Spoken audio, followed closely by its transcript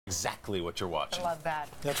exactly what you're watching. I love that.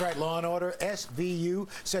 That's right. Law & Order SVU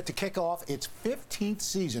set to kick off its 15th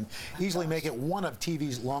season, easily make it one of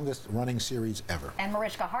TV's longest-running series ever. And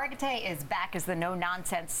Mariska Hargitay is back as the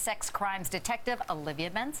no-nonsense sex crimes detective Olivia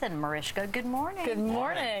Benson. Mariska, good morning. Good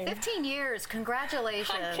morning. 15 years.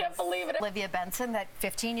 Congratulations. I can't believe it. Olivia Benson, that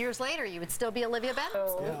 15 years later, you would still be Olivia Benson.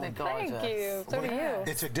 Oh, thank you. So do you.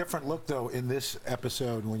 It's a different look, though, in this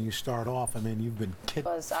episode when you start off. I mean, you've been It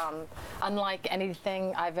was unlike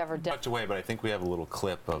anything I've ever done. Tucked away, but I think we have a little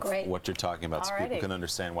clip of what you're talking about so people can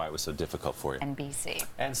understand why it was so difficult for you. NBC.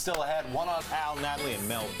 And still ahead, one on Al, Natalie, and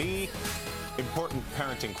Mel B. Important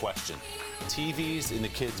parenting question. TVs in the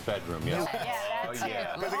kids' bedroom, yes? Yeah, that's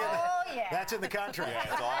yeah. Oh, yeah. That's in the contract.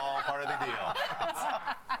 Yeah, it's all part of the deal.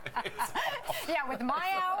 Yeah, with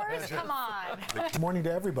my hours, come on. Good morning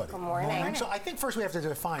to everybody. Good morning. So I think first we have to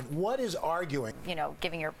define what is arguing. You know,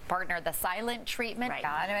 giving your partner the silent treatment. Right.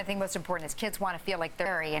 And I think most important is kids want to feel like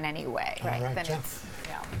they're in any way. Right. Then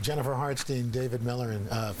Jennifer Hartstein, David Miller, and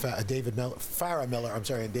Farrah Miller,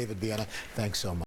 and David Vienna. Thanks so much.